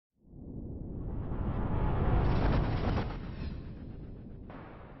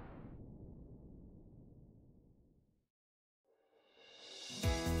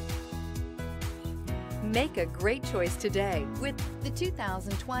Make a great choice today with the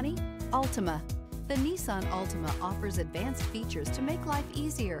 2020 Altima. The Nissan Altima offers advanced features to make life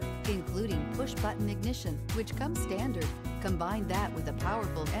easier, including push-button ignition, which comes standard. Combine that with a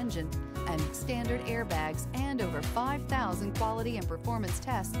powerful engine and standard airbags and over 5,000 quality and performance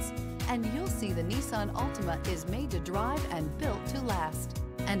tests, and you'll see the Nissan Altima is made to drive and built to last,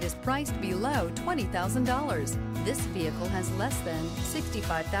 and is priced below $20,000. This vehicle has less than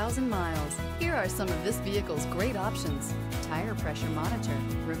 65,000 miles. Here are some of this vehicle's great options: tire pressure monitor,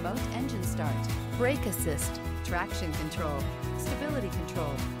 remote engine start, brake assist, traction control, stability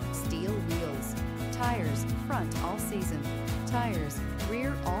control, steel wheels, tires front all season, tires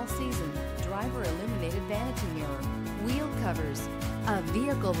rear all season, driver illuminated vanity mirror, wheel covers. A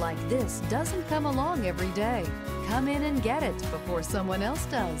vehicle like this doesn't come along every day. Come in and get it before someone else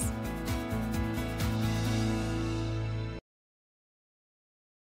does.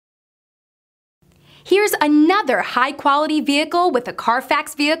 Here's another high-quality vehicle with a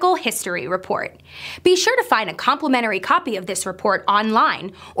CARFAX Vehicle History Report. Be sure to find a complimentary copy of this report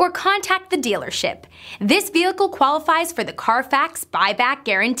online or contact the dealership. This vehicle qualifies for the CARFAX Buyback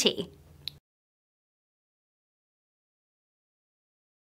Guarantee.